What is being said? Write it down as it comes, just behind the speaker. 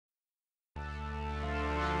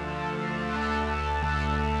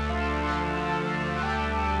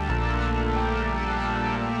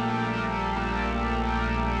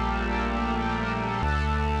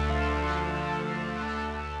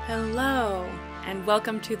Hello, and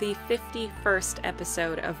welcome to the 51st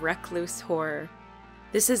episode of Recluse Horror.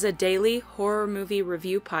 This is a daily horror movie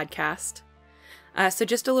review podcast. So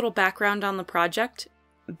just a little background on the project.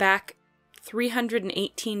 Back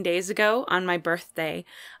 318 days ago, on my birthday,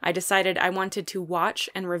 I decided I wanted to watch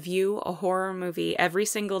and review a horror movie every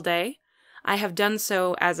single day. I have done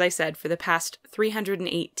so, as I said, for the past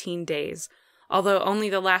 318 days. Although only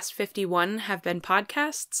the last 51 have been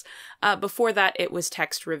podcasts, before that it was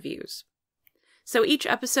text reviews. So each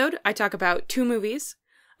episode I talk about two movies,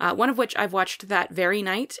 one of which I've watched that very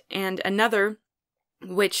night, and another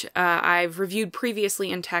which I've reviewed previously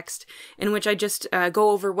in text, in which I just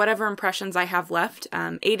go over whatever impressions I have left,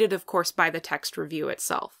 aided of course by the text review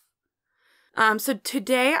itself. So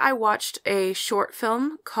today I watched a short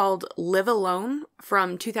film called Live Alone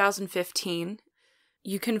from 2015.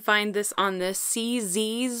 You can find this on the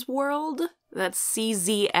CZ's World, that's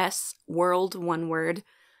CZS World, one word,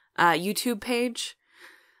 YouTube page.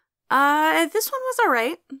 This one was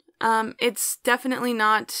alright. It's definitely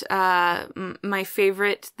not my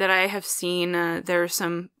favorite that I have seen. There are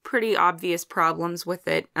some pretty obvious problems with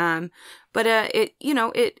it, but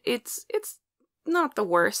it's not the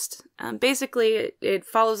worst. Basically, it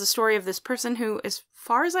follows the story of this person who, as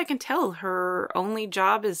far as I can tell, her only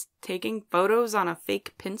job is taking photos on a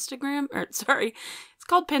fake Pinstagram, it's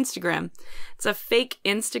called Pinstagram. It's a fake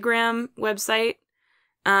Instagram website,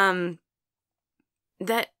 that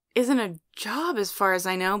isn't a job as far as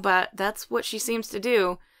I know, but that's what she seems to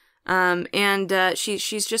do.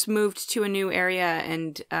 She's just moved to a new area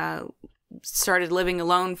and, started living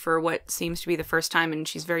alone for what seems to be the first time, and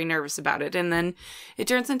she's very nervous about it, and then it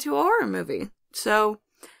turns into a horror movie. So,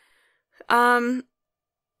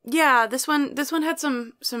 yeah, this one had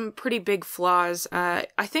some pretty big flaws. I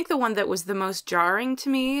think the one that was the most jarring to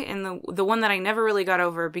me, and the one that I never really got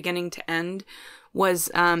over beginning to end, was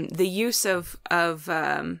the use of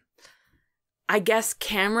I guess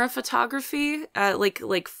camera photography,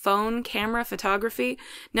 like phone camera photography.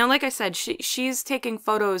 Now, like I said, she's taking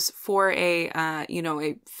photos for a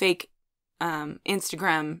fake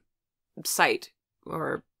Instagram site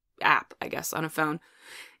or app, I guess, on a phone.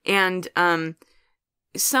 And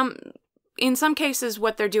in some cases,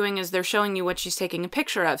 what they're doing is they're showing you what she's taking a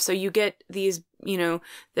picture of. So you get these,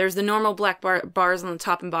 there's the normal black bars on the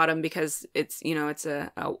top and bottom because it's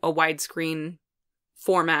a widescreen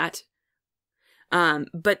format.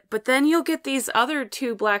 But then you'll get these other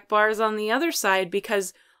two black bars on the other side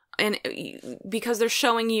because they're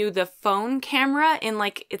showing you the phone camera in,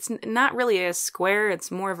 like, it's not really a square,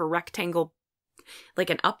 it's more of a rectangle, like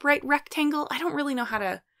an upright rectangle. I don't really know how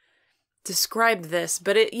to describe this,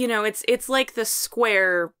 but it's like the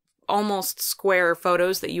square, almost square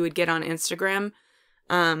photos that you would get on Instagram.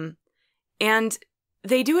 And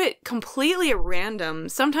they do it completely at random.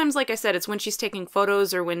 Sometimes, like I said, it's when she's taking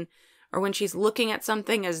photos or when she's looking at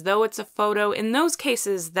something as though it's a photo. In those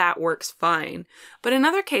cases, that works fine. But in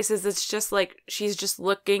other cases, it's just like she's just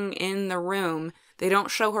looking in the room. They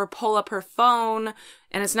don't show her pull up her phone,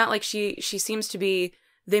 and it's not like she seems to be,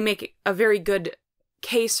 they make a very good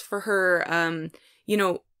case for her,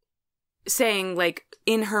 saying, like,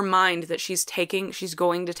 in her mind that she's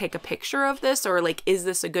going to take a picture of this, or, like, is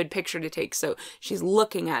this a good picture to take? So she's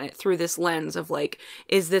looking at it through this lens of, like,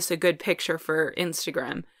 is this a good picture for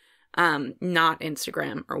Instagram? Not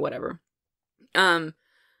Instagram or whatever. And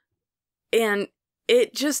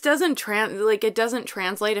it just doesn't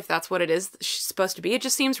translate if that's what it is she's supposed to be. It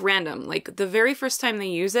just seems random. Like, the very first time they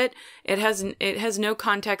use it, it has no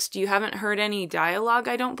context. You haven't heard any dialogue,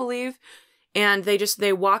 I don't believe. And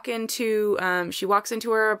they walk into, she walks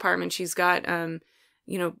into her apartment. She's got,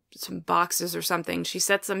 some boxes or something. She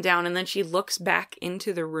sets them down, and then she looks back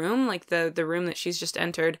into the room, like the room that she's just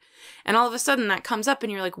entered. And all of a sudden that comes up,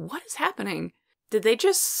 and you're like, what is happening? Did they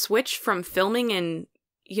just switch from filming in,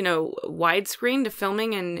 widescreen to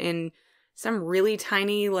filming in some really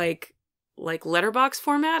tiny, like letterbox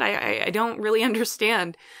format? I don't really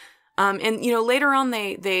understand. And later on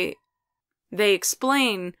they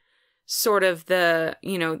explain sort of the,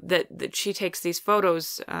 that she takes these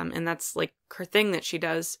photos, and that's, like, her thing that she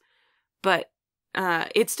does. But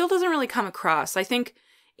it still doesn't really come across. I think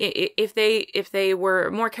if they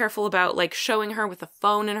were more careful about, like, showing her with a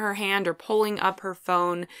phone in her hand or pulling up her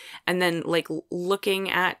phone and then, like, looking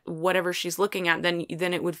at whatever she's looking at, then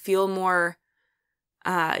it would feel more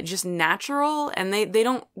just natural. And they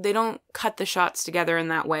don't cut the shots together in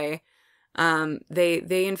that way.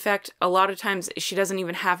 They in fact, a lot of times she doesn't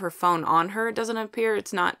even have her phone on her. It doesn't appear.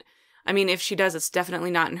 It's not, I mean, if she does, it's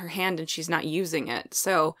definitely not in her hand and she's not using it.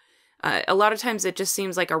 So, A lot of times it just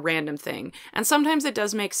seems like a random thing. And sometimes it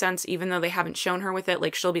does make sense, even though they haven't shown her with it.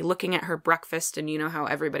 Like, she'll be looking at her breakfast, and you know how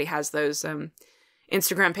everybody has those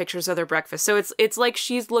Instagram pictures of their breakfast. So it's like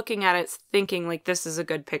she's looking at it thinking, like, this is a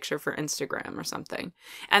good picture for Instagram or something.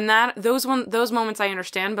 And those moments I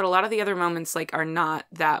understand, but a lot of the other moments, like, are not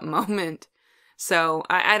that moment. So,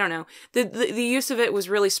 I don't know. The use of it was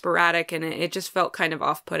really sporadic, and it just felt kind of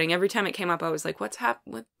off-putting. Every time it came up, I was like,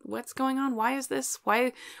 what's going on? Why is this?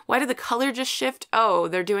 Why did the color just shift? Oh,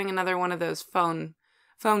 they're doing another one of those phone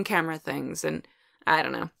camera things. And I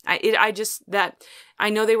don't know. I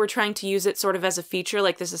know they were trying to use it sort of as a feature,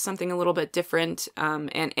 like this is something a little bit different.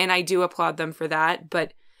 And I do applaud them for that.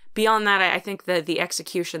 But beyond that, I think that the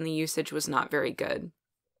execution, the usage was not very good.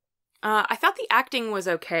 I thought the acting was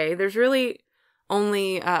okay. There's really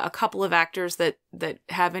only a couple of actors that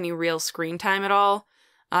have any real screen time at all.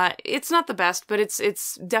 It's not the best, but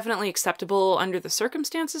it's definitely acceptable under the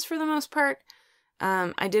circumstances for the most part.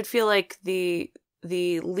 I did feel like the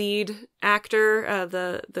lead actor,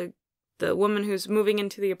 the woman who's moving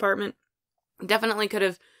into the apartment, definitely could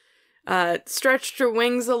have stretched her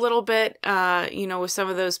wings a little bit, with some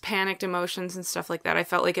of those panicked emotions and stuff like that. I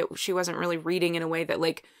felt like she wasn't really reading in a way that,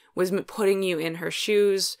 like, was putting you in her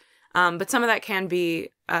shoes. But some of that can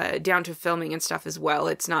be down to filming and stuff as well.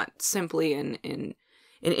 It's not simply an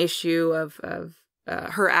issue of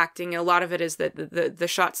her acting. A lot of it is that the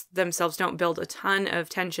shots themselves don't build a ton of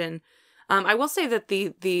tension. I will say that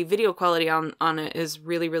the video quality on it is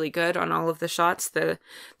really, really good on all of the shots. The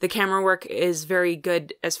camera work is very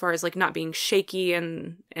good as far as, like, not being shaky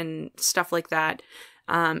and stuff like that.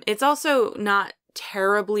 It's also not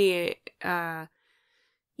terribly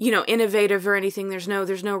innovative or anything. There's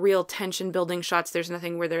no real tension building shots. There's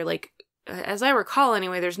nothing where they're, like, as I recall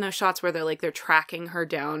anyway, there's no shots where they're tracking her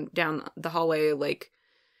down the hallway, like,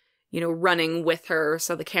 running with her.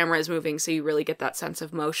 So the camera is moving. So you really get that sense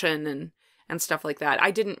of motion and stuff like that. I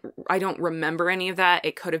don't remember any of that.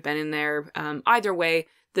 It could have been in there. Either way,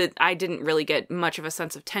 I didn't really get much of a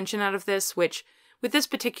sense of tension out of this, which with this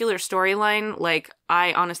particular storyline, like,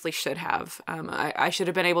 I honestly should have. I should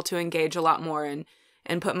have been able to engage a lot more and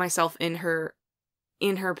put myself in her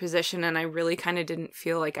position, and I really kind of didn't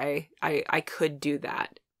feel like I could do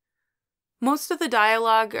that. Most of the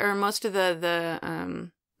dialogue, or most of the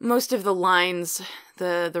lines,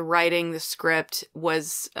 the writing, the script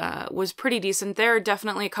was pretty decent. There are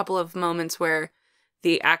definitely a couple of moments where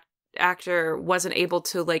the actor wasn't able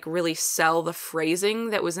to, like, really sell the phrasing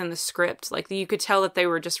that was in the script. Like, you could tell that they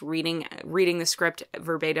were just reading the script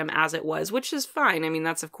verbatim as it was, which is fine. I mean,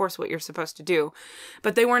 that's of course what you're supposed to do.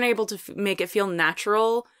 But they weren't able to make it feel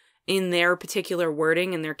natural in their particular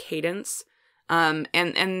wording and their cadence. And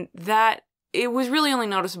that, it was really only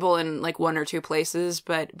noticeable in, like, one or two places,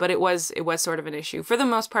 but it was sort of an issue. For the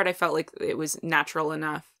most part, I felt like it was natural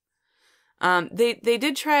enough. They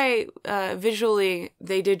did try, visually,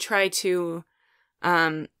 they did try to,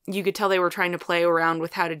 you could tell they were trying to play around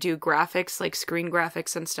with how to do graphics, like screen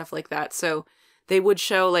graphics and stuff like that. So they would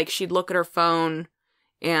show, like, she'd look at her phone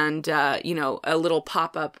and, a little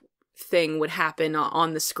pop-up thing would happen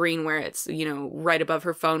on the screen where it's, right above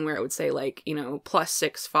her phone where it would say, like,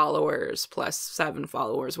 +6 followers, +7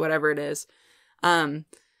 followers, whatever it is.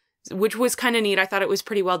 Which was kind of neat. I thought it was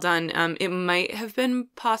pretty well done. It might have been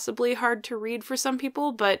possibly hard to read for some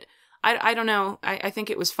people, but I don't know. I think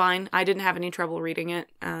it was fine. I didn't have any trouble reading it.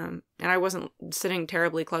 And I wasn't sitting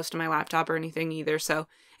terribly close to my laptop or anything either, so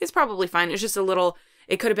it's probably fine. It's just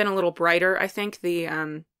it could have been a little brighter, I think.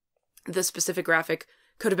 The specific graphic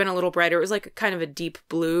could have been a little brighter. It was like kind of a deep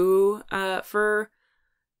blue for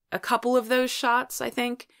a couple of those shots, I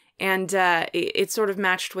think. And it sort of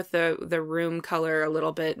matched with the room color a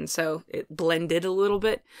little bit, and so it blended a little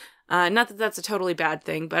bit. Not that that's a totally bad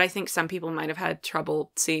thing, but I think some people might have had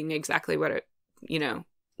trouble seeing exactly what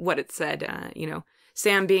it said.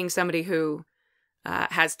 Sam being somebody who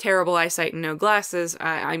has terrible eyesight and no glasses,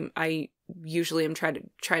 I usually am try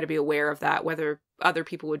to be aware of that, whether other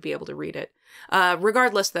people would be able to read it.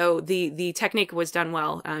 Regardless, though, the technique was done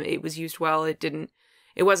well. It was used well.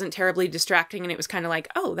 It wasn't terribly distracting, and it was kind of like,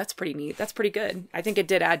 oh, that's pretty neat. That's pretty good. I think it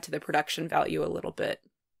did add to the production value a little bit.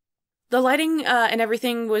 The lighting and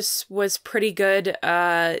everything was pretty good.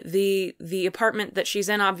 The apartment that she's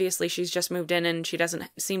in, obviously, she's just moved in, and she doesn't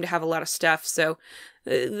seem to have a lot of stuff. So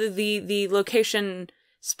the location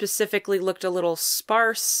specifically looked a little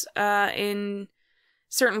sparse in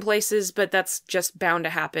certain places, but that's just bound to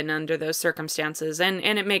happen under those circumstances. And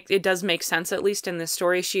it does make sense, at least in this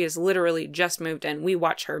story. She is literally just moved in. We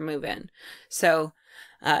watch her move in. So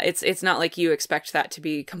it's not like you expect that to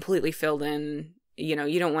be completely filled in you know,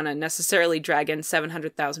 you don't want to necessarily drag in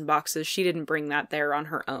 700,000 boxes. She didn't bring that there on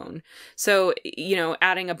her own. So, you know,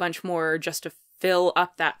 adding a bunch more just to fill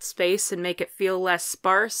up that space and make it feel less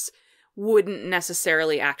sparse wouldn't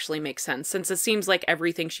necessarily actually make sense, since it seems like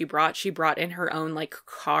everything she brought in her own, like,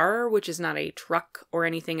 car, which is not a truck or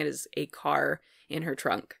anything. It is a car in her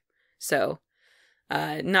trunk. So,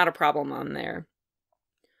 not a problem on there.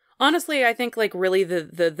 Honestly, I think, like, really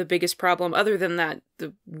the biggest problem, other than that,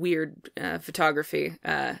 the weird photography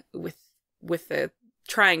with the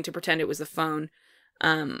trying to pretend it was a phone,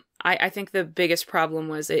 I think the biggest problem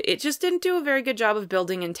was it just didn't do a very good job of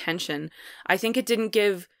building intention. I think it didn't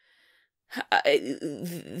give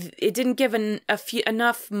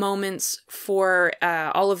enough moments for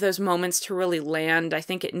all of those moments to really land. I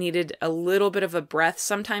think it needed a little bit of a breath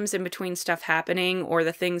sometimes in between stuff happening, or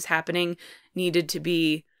the things happening needed to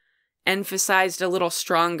be emphasized a little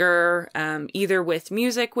stronger, either with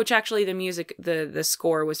music, which actually the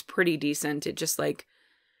score was pretty decent. It just, like,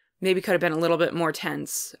 maybe could have been a little bit more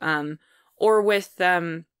tense, or with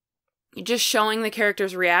just showing the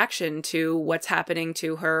character's reaction to what's happening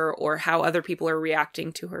to her, or how other people are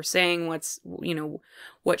reacting to her, saying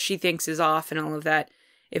what she thinks is off and all of that.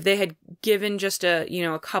 If they had given just dedicated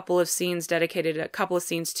a couple of scenes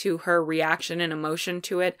to her reaction and emotion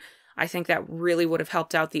to it, I think that really would have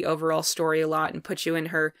helped out the overall story a lot and put you in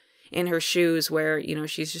her shoes, where, you know,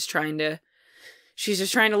 she's just trying to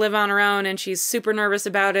live on her own, and she's super nervous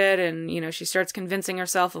about it, and, you know, she starts convincing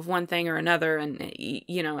herself of one thing or another, and,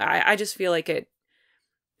 you know, I just feel like it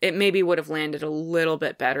maybe would have landed a little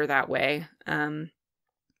bit better that way.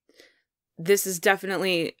 This is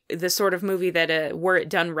definitely the sort of movie that, were it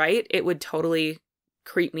done right, it would totally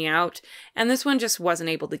creep me out, and this one just wasn't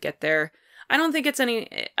able to get there. I don't think it's any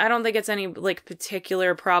like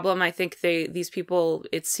particular problem. I think these people,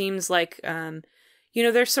 it seems like, you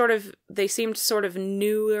know, they seemed sort of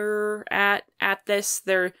newer at this.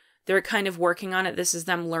 They're kind of working on it. This is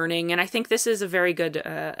them learning. And I think this is a very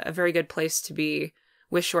good place to be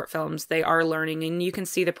with short films. They are learning, and you can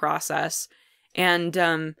see the process. And,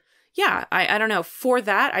 yeah, I don't know. For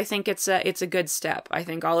that, I think it's a good step. I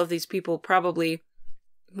think all of these people probably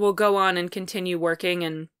will go on and continue working,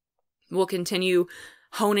 and will continue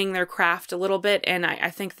honing their craft a little bit. And I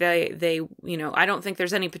think they you know, I don't think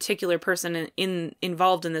there's any particular person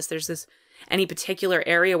involved in this. There's any particular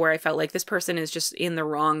area where I felt like this person is just in the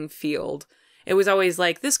wrong field. It was always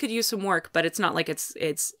like, this could use some work, but it's not like it's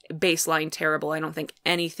baseline terrible. I don't think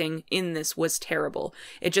anything in this was terrible.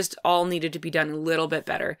 It just all needed to be done a little bit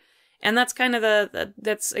better. And that's kind of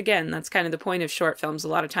that's kind of the point of short films a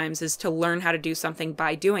lot of times, is to learn how to do something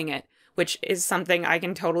by doing it, which is something I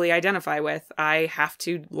can totally identify with. I have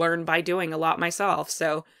to learn by doing a lot myself.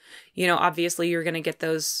 So, you know, obviously you're going to get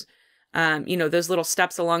those, you know, those little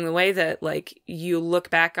steps along the way that, like, you look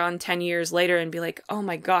back on 10 years later and be like, oh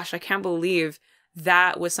my gosh, I can't believe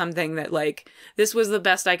that was something that, like, this was the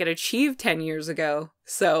best I could achieve 10 years ago.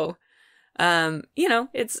 So, you know,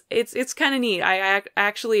 it's kind of neat. I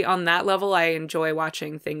actually, on that level, I enjoy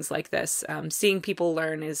watching things like this. Seeing people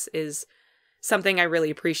learn is something I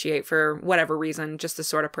really appreciate for whatever reason, just the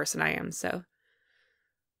sort of person I am. So,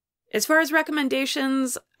 as far as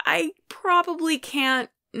recommendations, I probably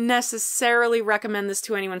can't necessarily recommend this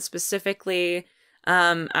to anyone specifically.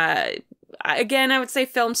 Again, I would say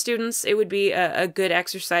film students, it would be a good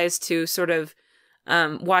exercise to sort of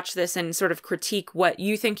watch this and sort of critique what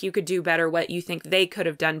you think you could do better, what you think they could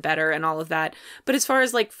have done better, and all of that. But as far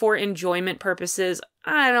as, like, for enjoyment purposes,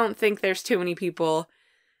 I don't think there's too many people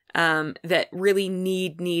that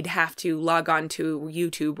really have to log on to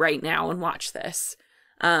YouTube right now and watch this.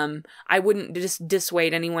 I wouldn't just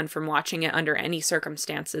dissuade anyone from watching it under any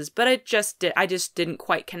circumstances, but I just didn't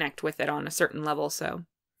quite connect with it on a certain level. So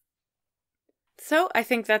I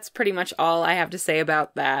think that's pretty much all I have to say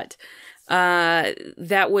about that.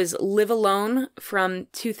 That was Live Alone from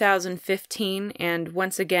 2015. And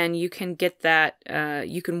once again, you can get that,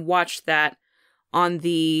 you can watch that on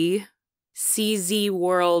the CZ's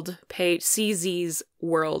World page.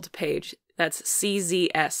 That's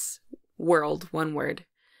CZS World, one word,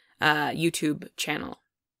 YouTube channel.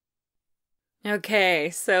 Okay,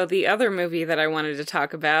 so the other movie that I wanted to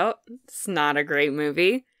talk about, it's not a great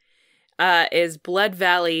movie, is Blood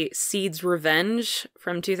Valley: Seed's Revenge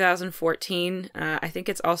from 2014. I think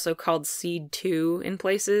it's also called Seed 2 in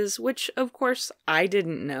places, which, of course, I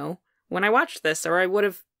didn't know when I watched this, or I would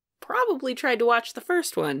have probably tried to watch the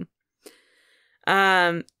first one.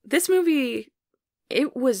 This movie,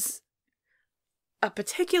 it was a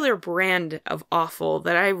particular brand of awful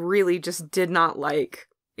that I really just did not like.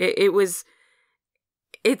 It was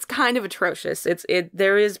it's kind of atrocious.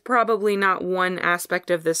 There is probably not one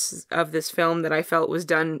aspect of this film that I felt was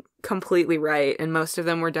done completely right, and most of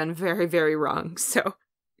them were done very, very wrong. So,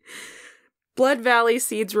 Blood Valley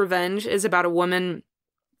Seeds Revenge is about a woman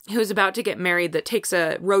who's about to get married that takes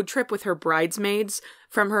a road trip with her bridesmaids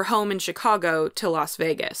from her home in Chicago to Las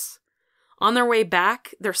Vegas. On their way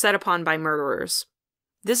back, they're set upon by murderers.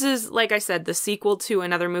 This is, like I said, the sequel to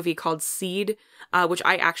another movie called Seed, which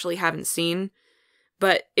I actually haven't seen.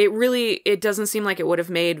 But it doesn't seem like it would have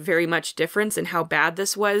made very much difference in how bad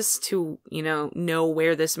this was to, know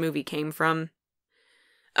where this movie came from.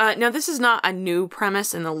 Now, this is not a new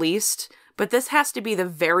premise in the least, but this has to be the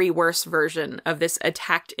very worst version of this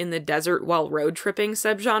attacked in the desert while road tripping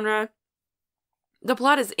subgenre. The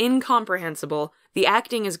plot is incomprehensible, the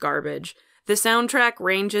acting is garbage, the soundtrack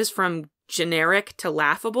ranges from generic to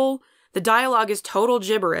laughable, the dialogue is total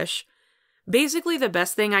gibberish. Basically, the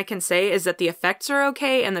best thing I can say is that the effects are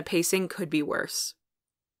okay and the pacing could be worse.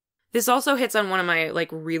 This also hits on one of my,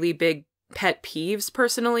 really big pet peeves,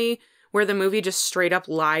 personally, where the movie just straight up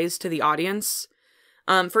lies to the audience.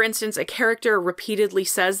 For instance, a character repeatedly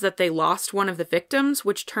says that they lost one of the victims,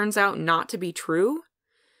 which turns out not to be true.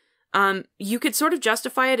 You could sort of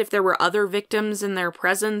justify it if there were other victims in their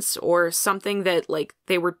presence or something that,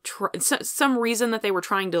 they were some reason that they were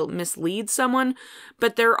trying to mislead someone,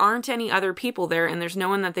 but there aren't any other people there and there's no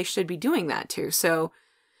one that they should be doing that to. So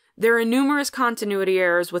there are numerous continuity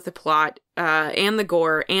errors with the plot, and the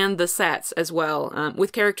gore and the sets as well,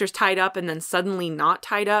 with characters tied up and then suddenly not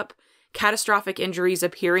tied up, catastrophic injuries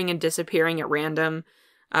appearing and disappearing at random,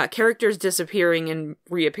 characters disappearing and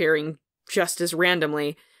reappearing just as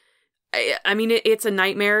randomly. I mean, it's a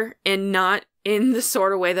nightmare, and not in the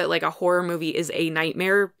sort of way that, a horror movie is a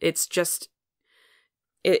nightmare. It's just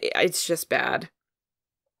bad.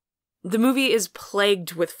 The movie is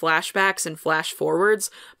plagued with flashbacks and flash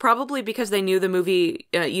forwards, probably because they knew the movie,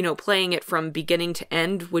 playing it from beginning to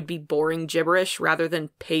end would be boring gibberish rather than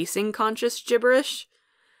pacing conscious gibberish.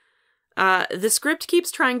 The script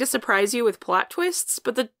keeps trying to surprise you with plot twists,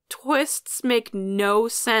 but the twists make no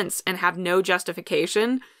sense and have no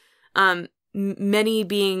justification. Many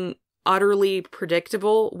being utterly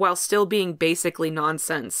predictable while still being basically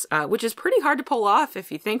nonsense, which is pretty hard to pull off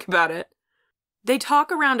if you think about it. They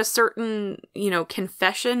talk around a certain,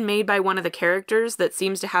 confession made by one of the characters that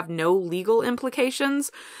seems to have no legal implications,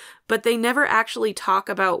 but they never actually talk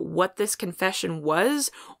about what this confession was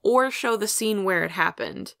or show the scene where it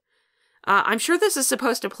happened. I'm sure this is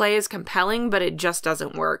supposed to play as compelling, but it just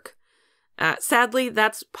doesn't work. Sadly,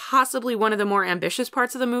 that's possibly one of the more ambitious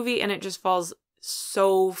parts of the movie, and it just falls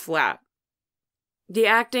so flat. The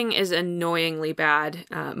acting is annoyingly bad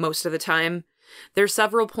most of the time. There are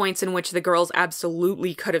several points in which the girls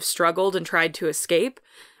absolutely could have struggled and tried to escape,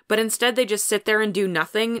 but instead they just sit there and do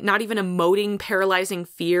nothing, not even emoting paralyzing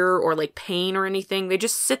fear or pain or anything. They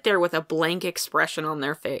just sit there with a blank expression on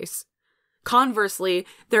their face. Conversely,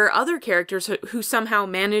 there are other characters who somehow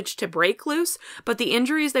managed to break loose, but the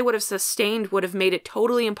injuries they would have sustained would have made it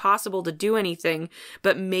totally impossible to do anything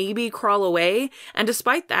but maybe crawl away, and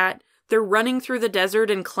despite that, they're running through the desert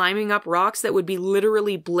and climbing up rocks that would be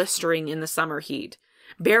literally blistering in the summer heat,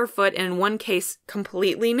 barefoot and in one case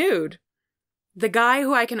completely nude. The guy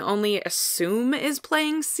who I can only assume is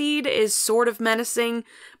playing Seed is sort of menacing,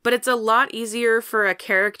 but it's a lot easier for a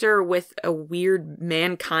character with a weird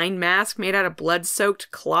mankind mask made out of blood-soaked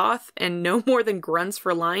cloth and no more than grunts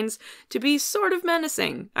for lines to be sort of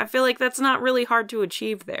menacing. I feel like that's not really hard to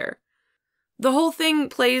achieve there. The whole thing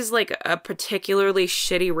plays like a particularly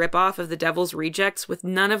shitty ripoff of The Devil's Rejects with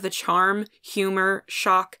none of the charm, humor,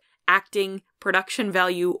 shock, acting, production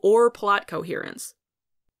value, or plot coherence.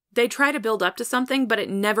 They try to build up to something, but it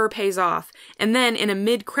never pays off. And then, in a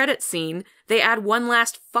mid-credit scene, they add one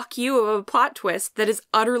last fuck you of a plot twist that is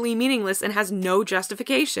utterly meaningless and has no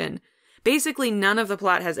justification. Basically, none of the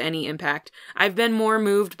plot has any impact. I've been more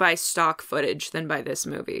moved by stock footage than by this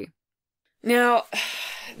movie. Now,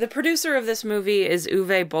 the producer of this movie is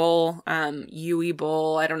Uwe Boll, Uwe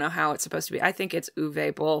Boll, I don't know how it's supposed to be. I think it's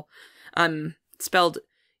Uwe Boll. Spelled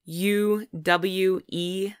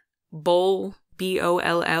U-W-E, Boll,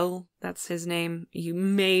 B-O-L-L, that's his name. You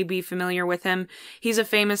may be familiar with him. He's a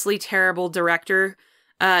famously terrible director,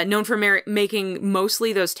 known for making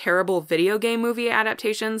mostly those terrible video game movie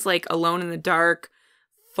adaptations like Alone in the Dark,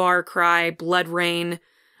 Far Cry, Blood Rain,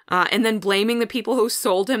 and then blaming the people who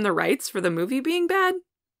sold him the rights for the movie being bad.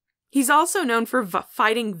 He's also known for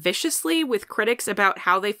fighting viciously with critics about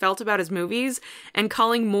how they felt about his movies and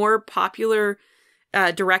calling more popular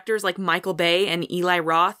directors like Michael Bay and Eli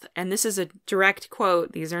Roth, and this is a direct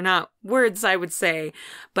quote, these are not words I would say,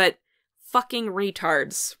 but fucking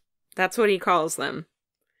retards. That's what he calls them.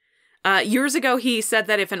 Years ago, he said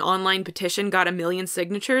that if an online petition got 1 million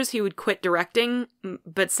signatures, he would quit directing.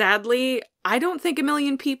 But sadly, I don't think 1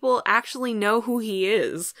 million people actually know who he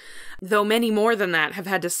is, though many more than that have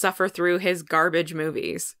had to suffer through his garbage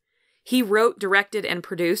movies. He wrote, directed, and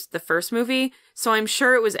produced the first movie, so I'm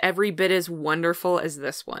sure it was every bit as wonderful as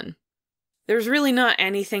this one. There's really not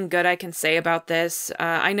anything good I can say about this.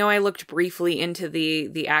 I know I looked briefly into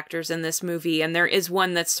the actors in this movie, and there is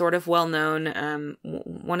one that's sort of well known.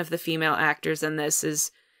 One of the female actors in this is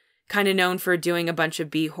kind of known for doing a bunch of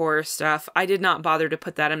B-horror stuff. I did not bother to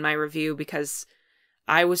put that in my review because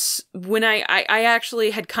I actually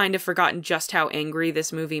had kind of forgotten just how angry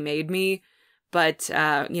this movie made me. But,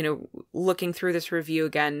 looking through this review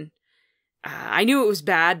again, I knew it was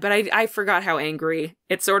bad, but I forgot how angry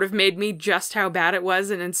it sort of made me, just how bad it was,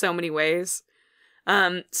 and in so many ways.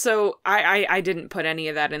 So I didn't put any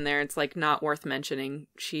of that in there. It's like not worth mentioning.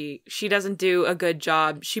 She doesn't do a good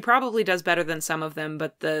job. She probably does better than some of them,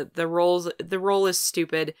 but the role is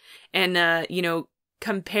stupid. And,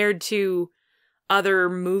 compared to other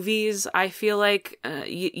movies, I feel like,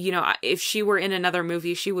 if she were in another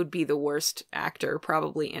movie, she would be the worst actor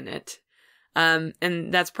probably in it. And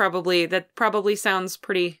that probably sounds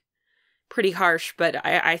pretty harsh, but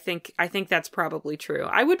I think that's probably true.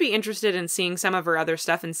 I would be interested in seeing some of her other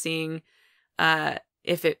stuff and seeing,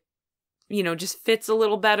 if it, just fits a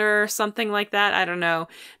little better or something like that. I don't know.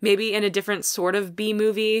 Maybe in a different sort of B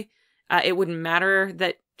movie, it wouldn't matter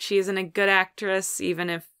that she isn't a good actress, even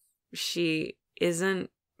if she isn't,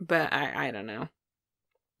 but I don't know.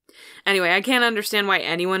 Anyway, I can't understand why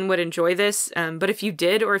anyone would enjoy this, but if you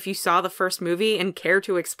did, or if you saw the first movie and care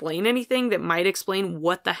to explain anything that might explain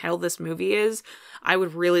what the hell this movie is, I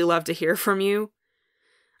would really love to hear from you.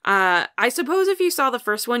 I suppose if you saw the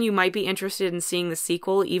first one, you might be interested in seeing the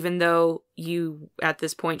sequel, even though you, at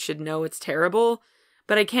this point, should know it's terrible,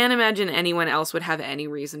 but I can't imagine anyone else would have any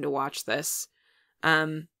reason to watch this.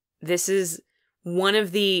 This is one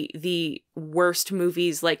of the worst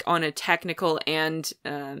movies, like, on a technical and,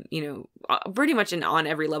 pretty much on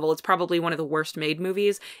every level. It's probably one of the worst made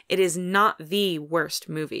movies. It is not the worst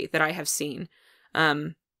movie that I have seen.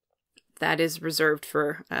 That is reserved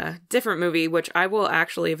for a different movie, which I will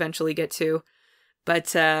actually eventually get to.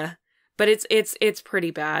 But it's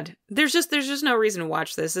pretty bad. There's just no reason to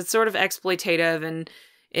watch this. It's sort of exploitative, and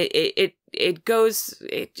it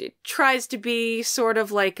tries to be sort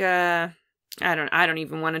of like a, I don't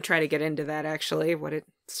even want to try to get into that, actually, what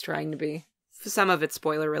it's trying to be. Some of it's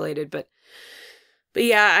spoiler related, but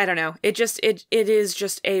yeah, I don't know. It is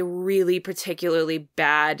just a really particularly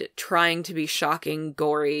bad, trying to be shocking,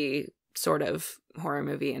 gory sort of horror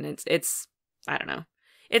movie, and it's I don't know.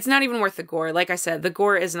 It's not even worth the gore. Like I said, the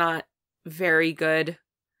gore is not very good.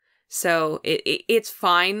 So it's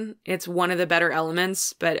fine. It's one of the better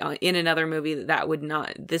elements, but in another movie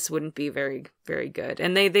this wouldn't be very, very good.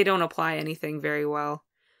 And they don't apply anything very well.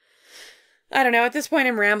 I don't know. At this point,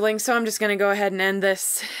 I'm rambling, so I'm just going to go ahead and end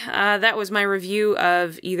this. That was my review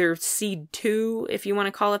of either Seed 2, if you want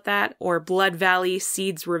to call it that, or Blood Valley: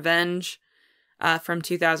 Seed's Revenge from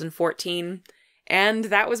 2014. And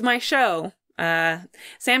that was my show.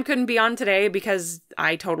 Sam couldn't be on today because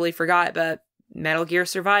I totally forgot, but Metal Gear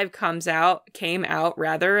Survive came out,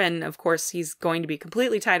 and of course he's going to be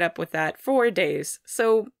completely tied up with that for days.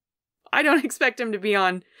 So I don't expect him to be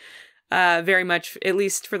on very much, at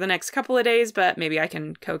least for the next couple of days, but maybe I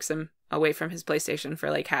can coax him away from his PlayStation for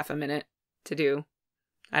like half a minute to do,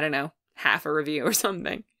 I don't know, half a review or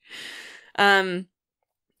something.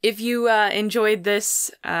 If you enjoyed this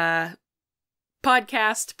podcast,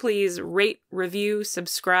 please rate, review,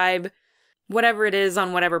 subscribe, whatever it is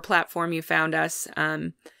on whatever platform you found us.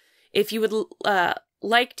 If you would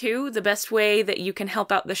like to, the best way that you can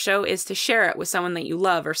help out the show is to share it with someone that you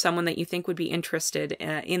love or someone that you think would be interested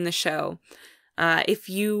in the show. If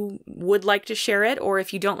you would like to share it, or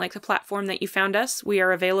if you don't like the platform that you found us, we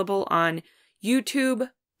are available on YouTube,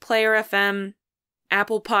 Player FM,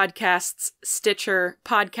 Apple Podcasts, Stitcher,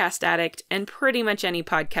 Podcast Addict, and pretty much any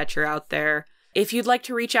podcatcher out there. If you'd like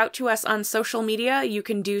to reach out to us on social media, you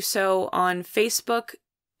can do so on Facebook,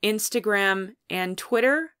 Instagram, and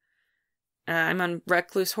Twitter. I'm on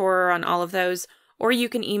Recluse Horror on all of those. Or you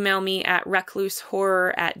can email me at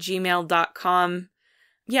reclusehorror@gmail.com.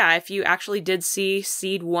 Yeah, if you actually did see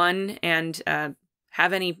Seed 1 and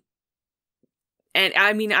have any... And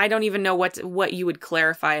I mean, I don't even know what you would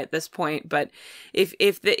clarify at this point, but if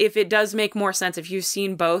it does make more sense, if you've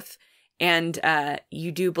seen both, and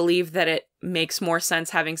you do believe that it makes more sense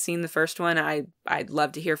having seen the first one, I'd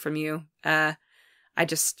love to hear from you.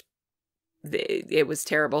 it was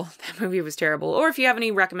terrible. That movie was terrible. Or if you have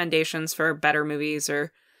any recommendations for better movies,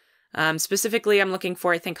 or specifically I'm looking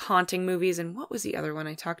for, I think, haunting movies. And what was the other one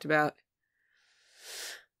I talked about?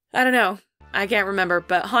 I don't know. I can't remember,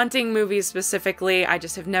 but haunting movies specifically, I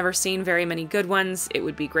just have never seen very many good ones. It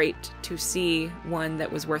would be great to see one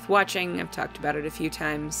that was worth watching. I've talked about it a few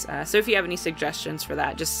times. So if you have any suggestions for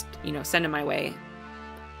that, just, send them my way.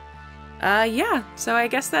 Yeah, so I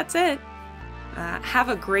guess that's it. Have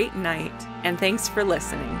a great night, and thanks for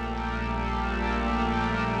listening.